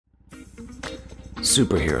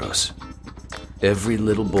Superheroes. Every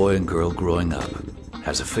little boy and girl growing up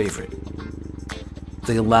has a favorite.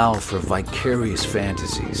 They allow for vicarious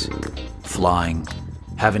fantasies. Flying,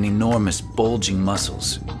 having enormous bulging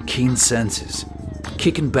muscles, keen senses,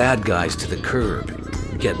 kicking bad guys to the curb,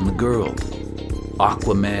 getting the girl.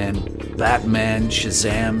 Aquaman, Batman,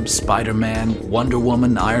 Shazam, Spider-Man, Wonder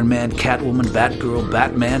Woman, Iron Man, Catwoman, Batgirl,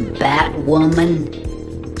 Batman,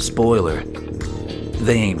 Batwoman. Spoiler,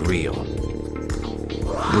 they ain't real.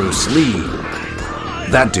 Bruce Lee,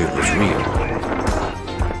 that dude was real.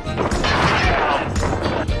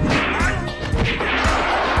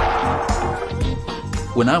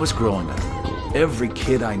 When I was growing up, every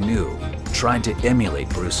kid I knew tried to emulate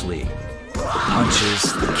Bruce Lee. The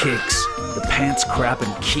punches, the kicks, the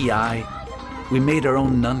pants-crapping kiai. We made our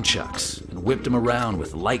own nunchucks and whipped them around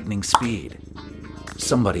with lightning speed.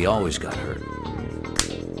 Somebody always got hurt.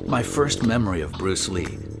 My first memory of Bruce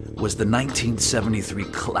Lee was the 1973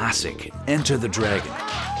 classic, Enter the Dragon.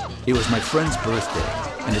 It was my friend's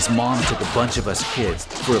birthday, and his mom took a bunch of us kids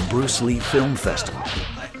for a Bruce Lee film festival.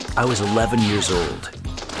 I was 11 years old.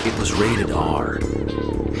 It was rated R.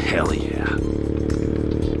 Hell yeah.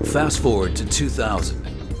 Fast forward to 2000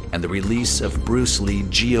 and the release of Bruce Lee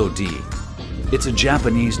G.O.D. It's a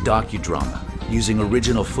Japanese docudrama using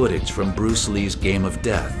original footage from Bruce Lee's Game of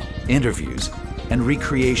Death, interviews, and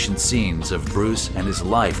recreation scenes of Bruce and his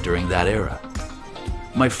life during that era.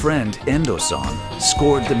 My friend Endo-san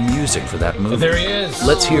scored the music for that movie. Oh, there he is.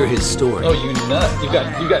 Let's hear his story. Oh, you nut! You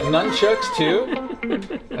got nunchucks too?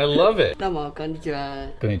 I love it. どうもこんにちは。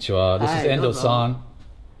こんにちは. This is Endo-san.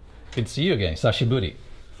 Good to see you again. 久しぶり.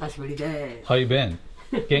 久しぶりです。 How you been?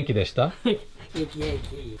 元気でした? 元気元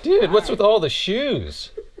気。 Dude, what's with all the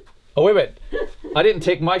shoes? Oh wait. I didn't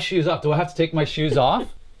take my shoes off. Do I have to take my shoes off?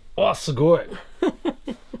 Oh, すごい.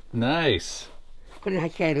 Nice. これに履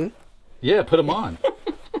き替える? Yeah, put them on.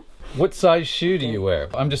 What size shoe do you wear?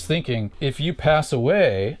 I'm just thinking, if you pass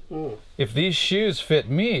away, if these shoes fit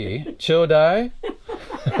me, ちょうだい?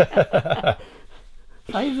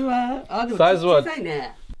 サイズは、あ、でもサイズは小さい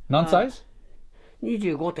ね。何サイズ?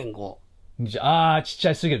 25.5。Ah, ちっち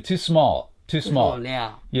ゃいすぎる. Too small. Too そ small. う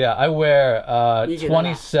ね。Yeah, I wear 27.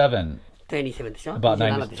 27. 27でしょ About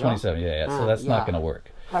 27 90, でしょ 27. Yeah, so that's not going to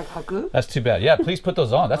work. 履く That's too bad. Yeah, please put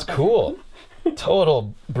those on. That's cool.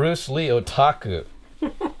 Total Bruce Lee otaku.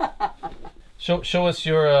 Show us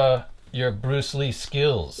your Bruce Lee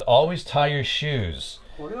skills. Always tie your shoes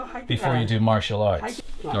これは履いて before you do martial arts.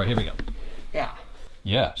 All right, here we go. いや。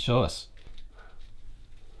 Yeah, show us.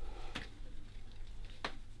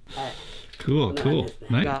 はい。 Cool, こんな感じ cool. ですね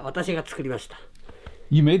Nice. が私が作りました。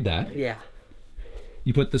 You made that? いや。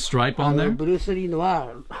 You put the stripe on there? ブルース・リーのは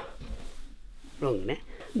ロングね。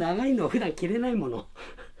長いのを普段着れないもの。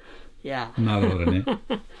いや。 なるほどね.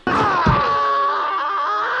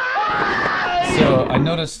 So I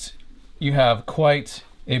noticed you have quite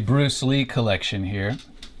a Bruce Lee collection here.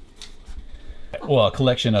 Well, a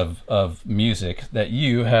collection of music that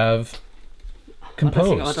you have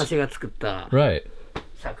composed. 私が作った Right.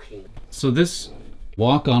 作品。 So this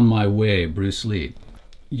Walk on My Way, Bruce Lee.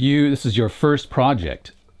 This is your first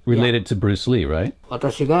project related to Bruce Lee, right?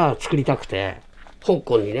 私が作りたくて香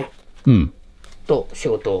港にね、と仕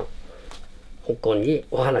事を香港に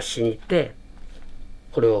お話ししに行って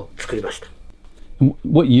これを作りました。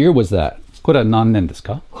 What year was that? これは何年です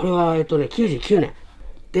か? これは99年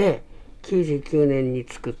で99年に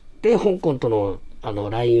作って香港との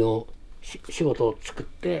ラインを仕事を作っ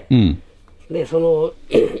て、でその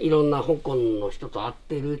いろんな香港の人と会っ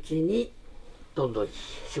てるうちにどんどん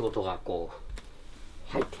仕事がこ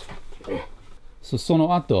う入ってきたっていうね。そ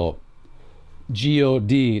の後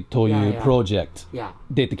G.O.D というプロジェクト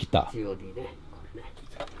出てきた。 G.O.D ね。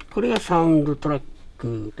これがサウンドトラッ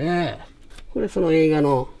クで、これその映画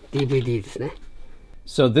の DVD ですね。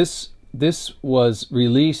 So this was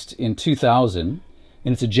released in 2000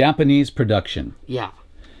 and it's a Japanese production. Yeah.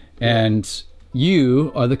 And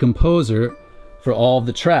you are the composer for all of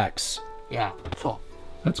the tracks. Yeah. そ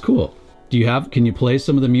う。 That's cool. Can you play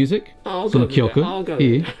some of the music? その曲? いい?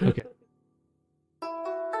 Okay.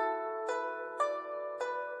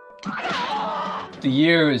 The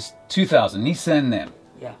year is 2000. 2000年.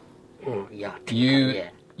 Yeah.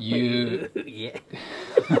 You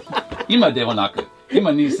今ではなく、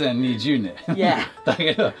今2020年. Yeah. だ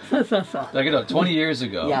けどそう。20 years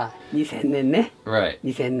ago. Yeah. 2000年ね。 Right.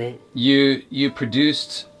 2000年。 You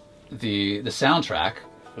produced the soundtrack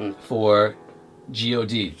for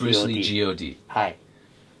G.O.D. Bruce Lee G.O.D. はい。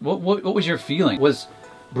 What was your feeling? Was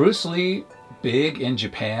Bruce Lee big in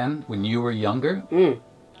Japan when you were younger?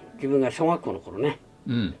 自分が小学校の頃ね。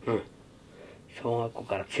小学校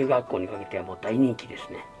から中学校にかけてはもう大人気です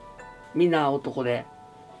ね。みんな男で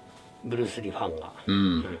ブルース・リーファンが、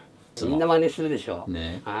みんな真似するでしょ。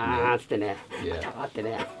あーっつってね、あちゃーって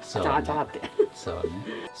ね、あちゃーあちゃーって。そうね。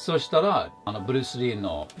そしたらブルース・リー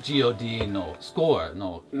の G.O.D のスコア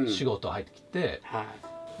の仕事入ってきて、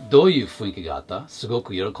どういう雰囲気があった？すご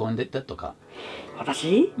く喜んでたとか。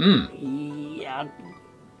私？いや、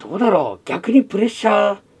どうだろう。逆にプレッシ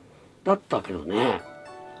ャーだったけどね。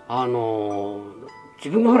自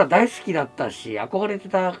分がほら大好きだったし憧れて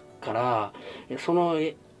たから、その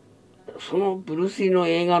ブルース・リーの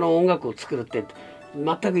映画の音楽を作るって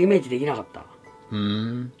全くイメージできなかった。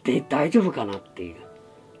で大丈夫かなっていう。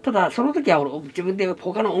ただその時は俺自分で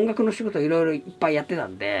他の音楽の仕事いろいろいっぱいやってた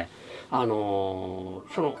んで、その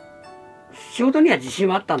仕事には自信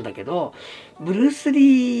はあったんだけど、ブルース・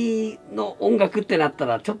リーの音楽ってなった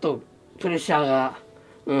らちょっとプレッシャーが、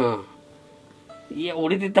いや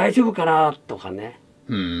俺で大丈夫かなとかね、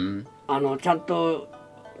ちゃんと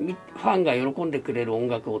ファンが喜んでくれる音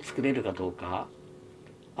楽を作れるかどうか。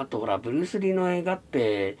あとほらブルース・リーの映画っ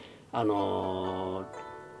て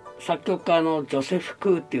作曲家のジョセフ・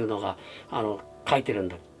クーっていうのが書いてるん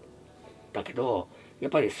だけど、や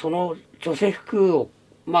っぱりそのジョセフ・クーを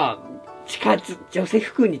ジョセ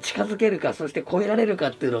フ・クーに近づけるか、そして超えられるか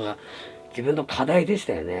っていうのが自分の課題でし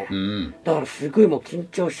たよね。だからすごいもう緊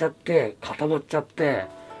張しちゃって固まっちゃって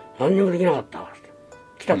何にもできなかった。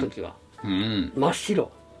来た時は、真っ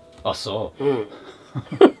白。あ、そう。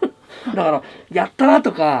だからやったな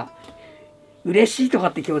とか嬉しいとか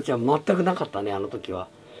って気持ちは全くなかったね、あの時は。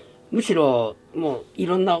むしろもうい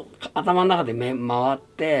ろんな頭の中で回っ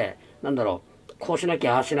て、なんだろう、こうしなき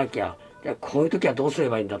ゃああしなきゃ、じゃあこういう時はどうすれ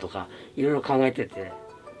ばいいんだとかいろいろ考えてて。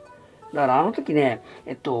だからあの時ね、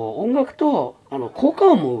音楽と効果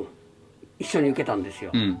音も一緒に受けたんです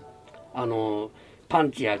よ。パ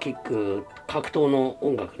ンチやキック、格闘の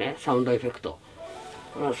音楽ね、サウンドエフェクト、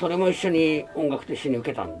それも一緒に音楽と一緒に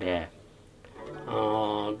受けたんで、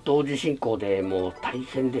同時進行でもう大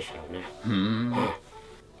変でしたよね。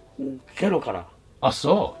ゼロからの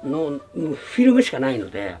フィルムしかないの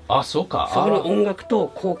で、そうか。そこに音楽と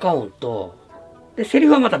効果音とでセリ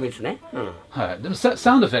フはまた別ね。はい。でもサ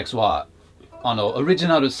ウンドエフェクトはオリジ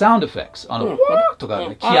ナルサウンドエフェクトと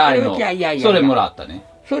かキアイのそれもらったね。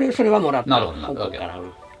それはもらった。なるほど。香港から。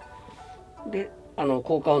で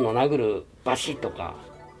効果音の殴るバシッとか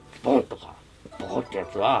ボンとかボコってや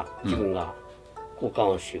つは自分が効果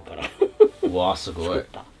音集からうわすごい。作っ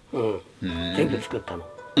た。全部作ったの。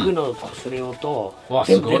グの擦れ音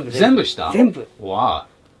全部した。全部。わ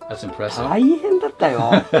あ、that's impressive。大変だった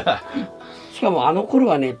よ。しかもあの頃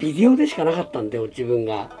はねビデオでしかなかったんだよ、自分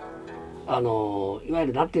が。いわゆ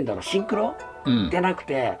るなんて言うんだろう、シンクロじゃなく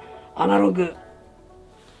てアナログ。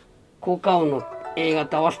効果音の映画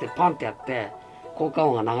と合わせてパンってやって効果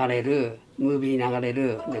音が流れる、ムービー流れ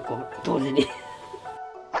るでこう同時に。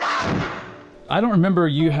I don't remember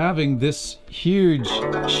you having this huge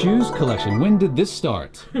shoes collection. When did this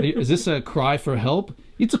start? Is this a cry for help?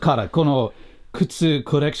 いつからこの靴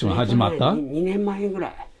コレクション始まった？ 2年前ぐら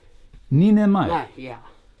い。2年前？はい、いや。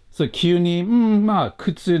そう、急に、まあ、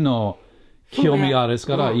靴の興味があるです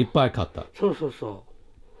から、いっぱい買った。そう。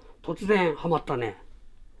突然ハマったね。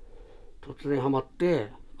突然ハマって、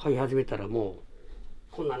買い始めたらもう、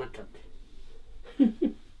こんなになっちゃって。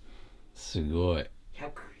すごい。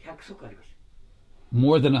100足あります。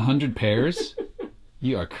More than 100 pairs?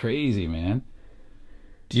 You are crazy, man.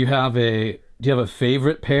 Do you have a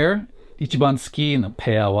favorite pair? 一番好きな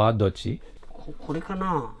ペアはどっち？これか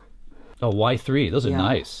な。Y3. Those are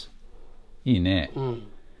nice. いいね。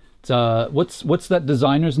What's that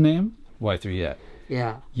designer's name? Y3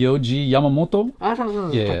 yeah. Yoji Yamamoto? そ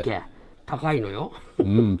う。高いのよ。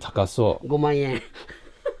高そう。5万円。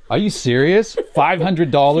Are you serious?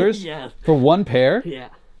 $500 Yeah. for one pair? Yeah.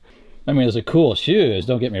 I mean, those are cool shoes,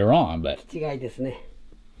 don't get me wrong, but 違いですね。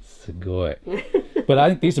すごい. But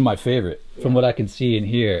I think these are my favorite from what I can see in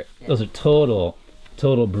here. Those are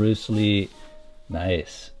total Bruce Lee.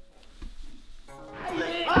 Nice.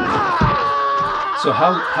 So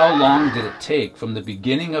how long did it take from the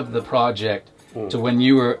beginning of the project to when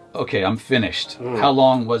you were, okay, I'm finished? How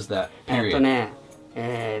long was that period?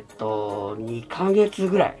 2ヶ月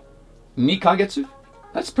ぐらい。2ヶ月?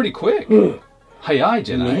 That's pretty quick. 早い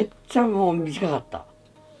じゃない？めっちゃもう短かった。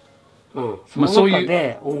その中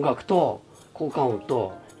で音楽と効果音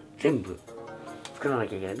と全部作らな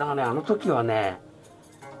きゃいけない。だからね、あの時はね、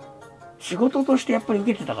仕事としてやっぱり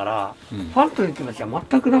受けてたから、ファンという気持ちは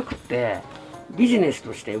全くなくて、ビジネス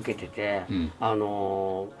として受けてて、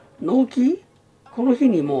納期この日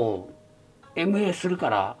にもう MA するか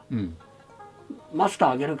ら、マスタ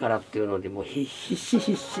ーあげるからっていうのでもう必死。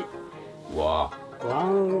わ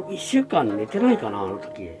1週間寝てないかなあの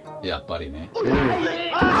時。あ、やっぱりね。うん。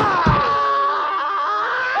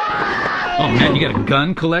Oh man, you got a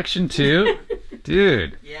gun collection too?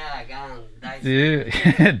 Dude. Yeah, gun 大好き。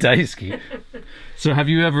Dude, 大好き。So have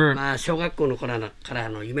you ever... まあ小学校の頃から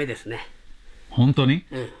の夢ですね。本当に？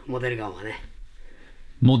うん、モデルガンはね。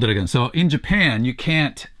Model gun. So in Japan, you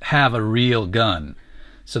can't have a real gun.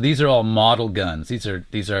 So these are all model guns. These are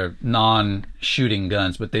non-shooting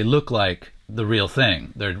guns, but they look like the real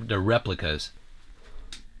thing. They're replicas.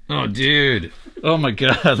 Oh, dude. Oh my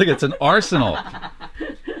God. Look, it's an arsenal.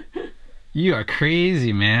 You are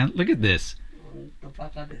crazy, man. Look at this.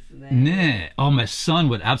 Nah. Oh, my son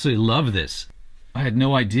would absolutely love this. I had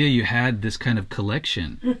no idea you had this kind of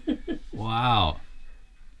collection. Wow.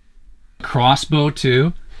 Crossbow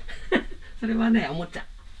too. それはね、おもちゃ。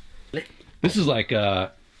This is like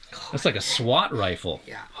that's like a SWAT rifle.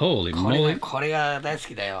 Holy moly. これが大好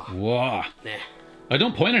きだよ。 Wow. ね。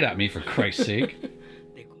 Don't point it at me for Christ's sake.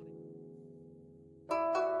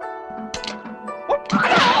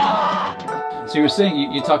 So you were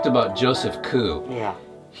saying you talked about Joseph Koo. Yeah.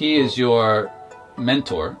 He is your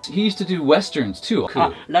mentor. He used to do westerns too.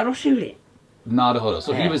 あ、ラロシウリン。Naruhodo.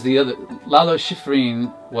 So he was the other. Lalo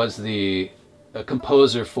Schifrin was the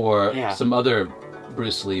composer for some other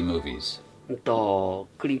Bruce Lee movies.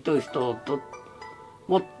 クリント・イーストウッド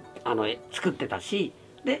も作ってたし、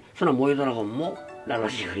でその「燃えドラゴン」もラロ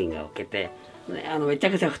シフリンが受けて、ね、めち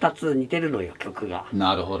ゃくちゃ2つ似てるのよ曲が。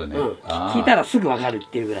なるほどね。聞いたらすぐわかるっ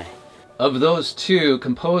ていうぐらい。Of those two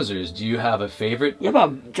composers, do you have a favorite? やっぱ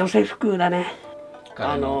ジョセフ・クーだね。ブル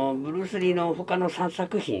ース・リーの他の3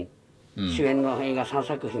作品、主演の映画3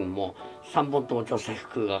作品も3本ともジョセフ・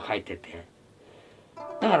クーが書いてて、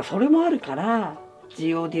だからそれもあるから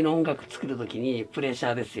G.O.D の音楽作る時にプレッシ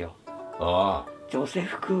ャーですよ。ジョセ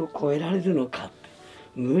フ・クーを超えられるのかって、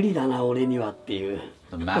無理だな俺にはっていう。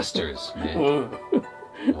The Masters ね。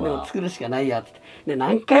でも作るしかないやって。で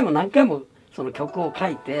何回もその曲を書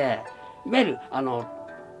いて、いわゆる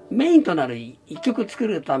メインとなる一曲作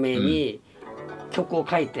るために曲を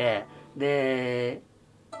書いて、で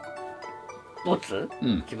ボツ、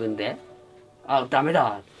自分でダメ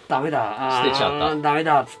だ捨てちゃった。ダメ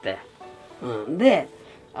だっつって、で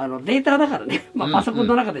データだからね、パソコン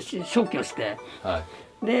の中で消去して、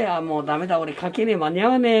でもうダメだ俺書けねえ間に合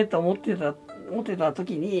わねえと思ってた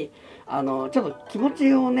時にちょっと気持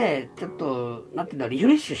ちをねちょっとなんていうんだリフ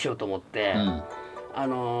レッシュしようと思って、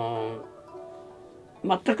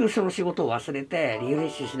全くその仕事を忘れてリフレッ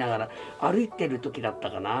シュしながら歩いてる時だった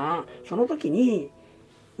かな。その時に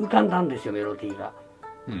浮かんだんですよメロディーが。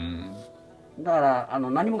だから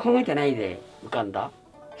何も考えてないで浮かんだ。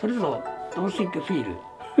それぞれ Don't think feel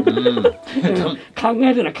考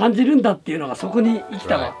えるな感じるんだっていうのがそこに生き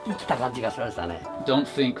た感じがしましたね。 Don't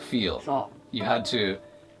think feel. そう。 You had to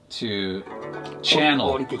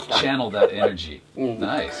channel that energy.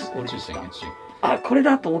 Nice. Interesting. あ、これ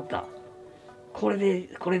だと思った。これ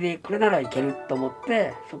ならいけると思っ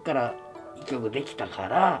てそこから一曲できたか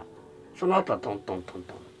ら、その後はトントントン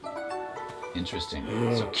トン。 Interesting.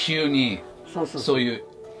 So 急にそういう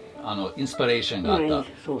インスピレーションがあった。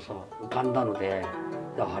そう浮かんだので、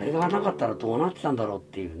あれがなかったらどうなってたんだろうっ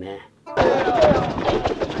ていうね。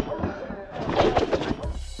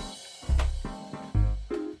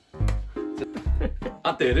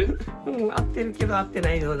合ってる？合ってるけど合って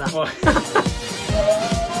ないようだ。お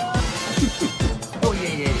いや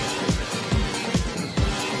いやいや。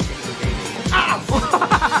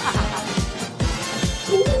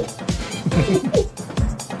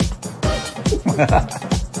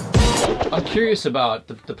I'm curious about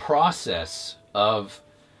the process of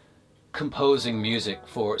composing music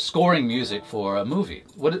scoring music for a movie.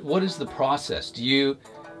 What is the process? Do you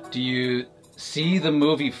see the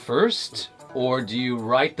movie first, or do you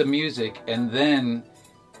write the music and then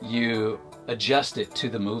you adjust it to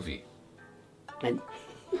the movie?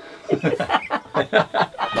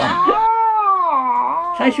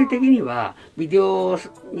 最終的にはビデオ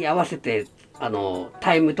に合わせて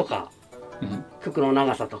タイムとか曲の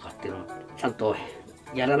長さとかっていうのをちゃんと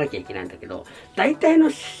やらなきゃいけないんだけど、大体の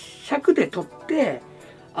尺で撮って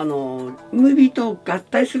ムービーと合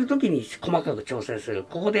体する時に細かく調整する。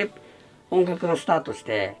ここで音楽がスタートし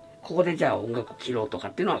てここでじゃあ音楽を切ろうとか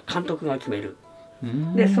っていうのは監督が決める。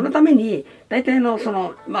でそのために大体の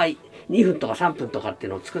2分とか3分とかってい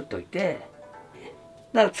うのを作っといて、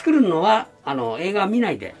だから作るのは映画見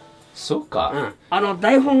ないで。そうか。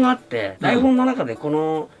台本があって、台本の中で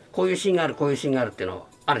こういうシーンがあるこういうシーンがあるっていうの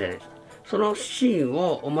あるじゃないですか。そのシーン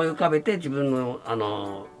を思い浮かべて自分の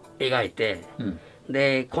描いて、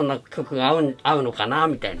でこんな曲が合うのかな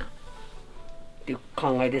みたいなっていう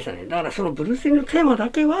考えでしたね。だからそのブルース・リーのテーマだ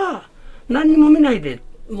けは何にも見ないで、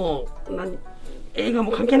もう映画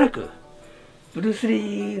も関係なくブルース・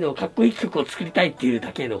リーのかっこいい曲を作りたいっていう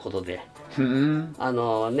だけのことで、そ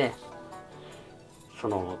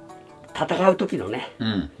の戦う時のね、ブ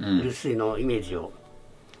ルース・リーのイメージを、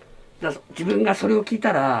自分がそれを聞い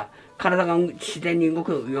たら体が自然に動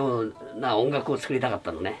くような音楽を作りたかっ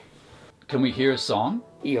たのね。Can we hear a song?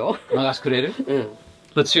 いいよ。流してくれる？うん。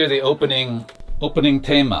Let's hear the opening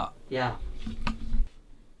theme. Yeah.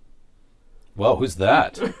 Whoa, who's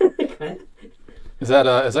that? Is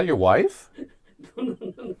that your wife?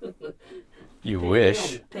 You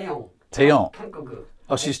wish. Taeyeon.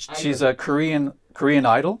 Oh, she's a Korean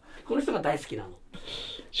idol? この人が大好きなの。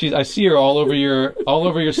I see her all over your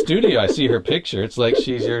studio. I see her picture. It's like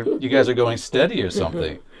you guys are going steady or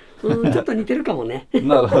something. ちょっと似てるかもね。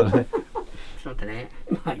なるほどね。ちょっと待ってね。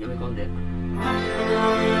まあ読み込んで。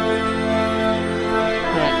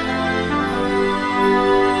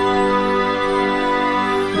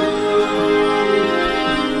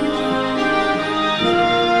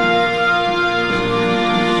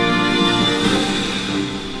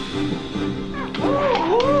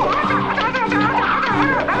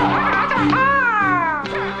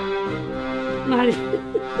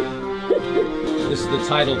This is the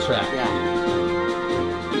title track.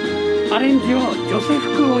 アレンジを女性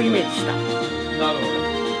服をイメージした。なるほど。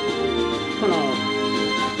この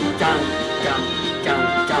ジャンジャンジャン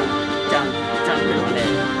ジャンジャンジャンっていうのはね、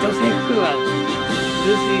女性服は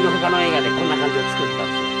ブルース・リーの他の映画でこんな感じを作った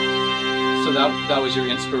んですよ。So that was your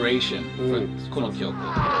inspiration for この曲。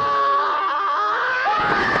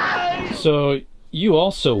So you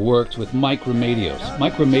also worked with Mike Remedios.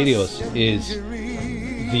 Mike Remedios is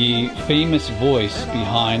the famous voice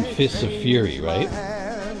behind Fists of Fury, right?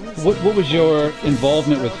 What was your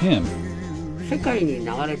involvement with him? 世界に流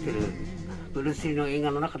れてるブルース・リーの映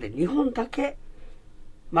画の中で日本だけ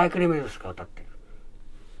マイク・レメディオスが歌ってる。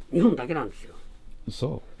日本だけなんですよ。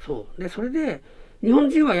そう。で、それで日本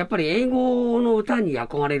人はやっぱり英語の歌に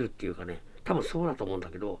憧れるっていうかね、多分そうだと思うんだ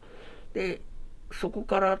けど、で、そこ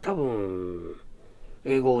から多分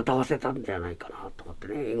英語を歌わせたんじゃないかなと思って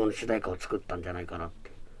ね、英語の主題歌を作ったんじゃないかなっ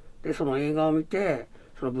て。で、その映画を見て、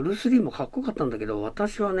そのブルース・リーもかっこよかったんだけど、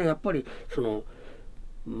私はね、やっぱりその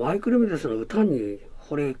マイク・レメディオスの歌に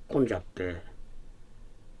惚れ込んじゃって、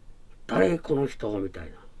誰この人みたい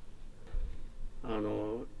な。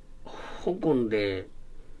香港で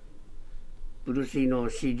ブルース・リーの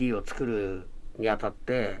CD を作るにあたっ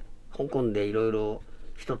て、香港でいろいろ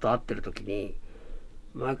人と会ってる時に、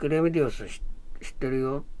マイク・レメディオス知ってる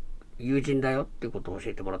よ、友人だよっていうことを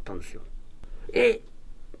教えてもらったんですよ。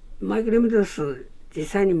マイク・レメディオス実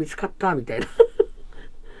際に見つかったみたいな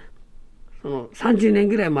その30年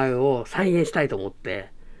ぐらい前を再現したいと思って、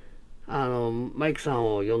マイクさん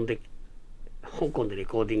を呼んで香港でレ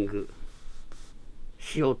コーディング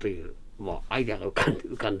しようというアイデアが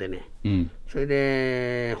浮かんでね、それ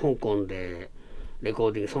で香港でレコ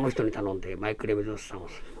ーディング、その人に頼んでマイク・レメディオスさんを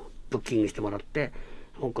ブッキングしてもらって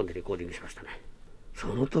香港でレコーディングしましたね。そ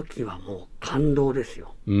の時はもう感動です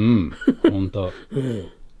よ。本当。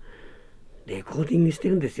レコーディングして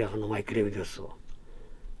るんですよ、マイク・レメディオスを。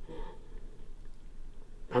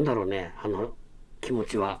なんだろうね、気持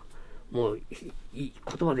ちはもう言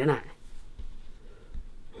葉出ない。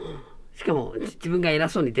しかも自分が偉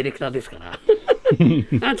そうにディレクターですから違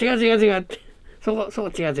うって、そう違うコ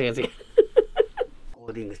ー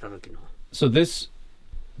ディングした時の。So this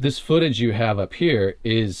footage you have up here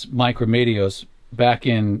is Mike Remedios back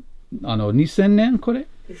in 2000年これ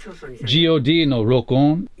？G.O.D の録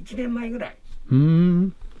音。1年前ぐらい。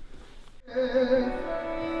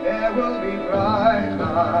There will be bright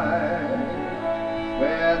light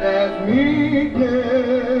where there's meekness.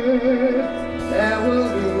 There will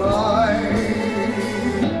be light,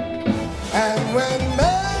 and when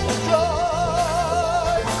men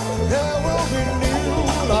joy, there will be new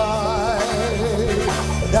life.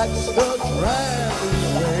 That's the dragon's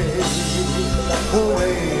way, the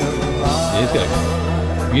way of life. He's got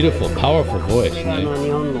a beautiful, powerful voice. 日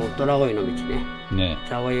本のドラゴンの道ね。ね。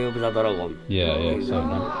ザワイオブザドラゴン。Yeah.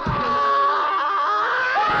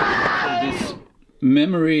 This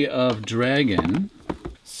Memory of Dragon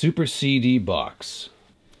Super CD box.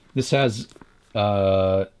 This has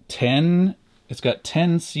 10. It's got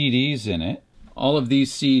 10 CDs in it. All of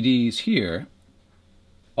these CDs here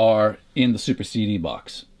are in the Super CD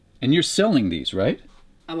box, and you're selling these, right?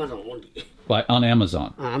 Amazon only. On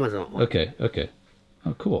Amazon. Amazon. Okay.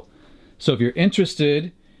 Oh, cool. So if you're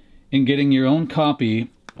interested in getting your own copy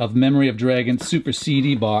of Memory of Dragon Super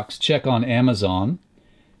CD box, check on Amazon,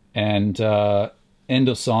 and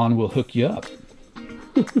Endo-san will hook you up.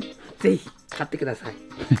 ぜひ買ってください。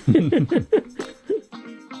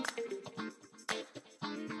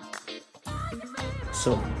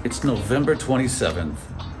So, it's November 27th.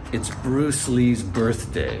 It's Bruce Lee's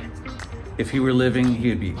birthday. If he were living, he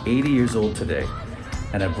would be 80 years old today.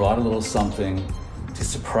 And I brought a little something to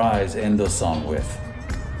surprise Endo-san with.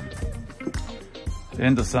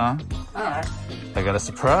 Endo-san, I got a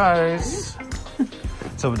surprise.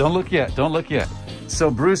 So don't look yet, don't look yet. So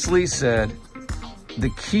Bruce Lee said, the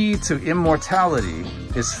key to immortality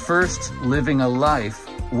is first living a life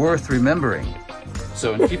worth remembering.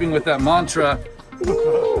 So in keeping with that mantra,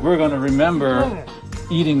 we're gonna remember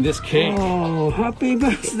eating this cake. Oh, happy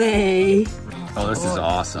birthday! Oh, this is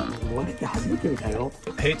awesome. これって初めて見たよ。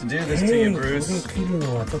 Hate to do this to you, これ Bruce. 切る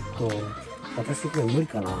のはちょっと私には無理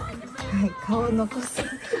かな。はい、顔残す。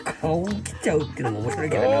顔を切っちゃうっていうのも面白い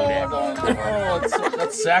けどね。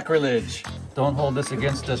 That's sacrilege. Don't hold this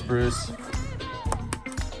against us, Bruce.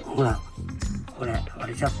 ほら、これ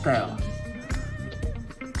割れちゃったよ。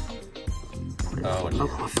これなん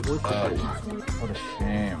かすごい硬いな。 What a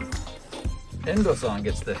shame. Endo-san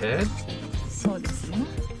gets the head. そうですね。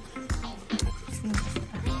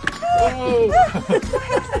大丈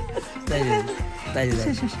夫、大丈夫、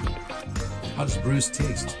大丈夫。 How does Bruce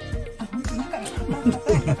taste?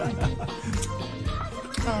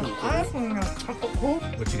 あ、そうな。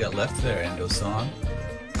What you got left there, Endo-san?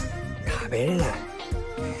 食べれない。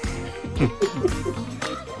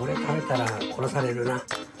これ食べたら殺されるな。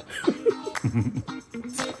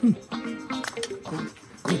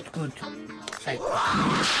Good.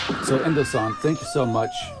 So, Endo-san, thank you so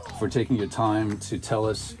much for taking your time to tell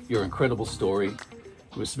us your incredible story.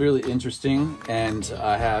 It was really interesting, and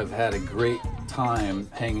I have had a great time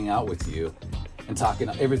hanging out with you and talking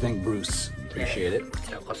everything Bruce. Appreciate it. こ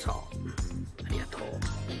ちらこそありがとう。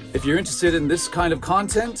 If you're interested in this kind of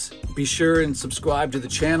content, be sure and subscribe to the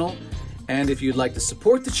channel. And if you'd like to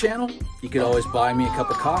support the channel, you could always buy me a cup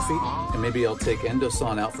of coffee, and maybe I'll take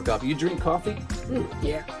Endo-san out for coffee. You drink coffee?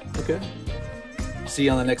 Yeah. Okay. See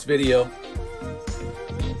you on the next video.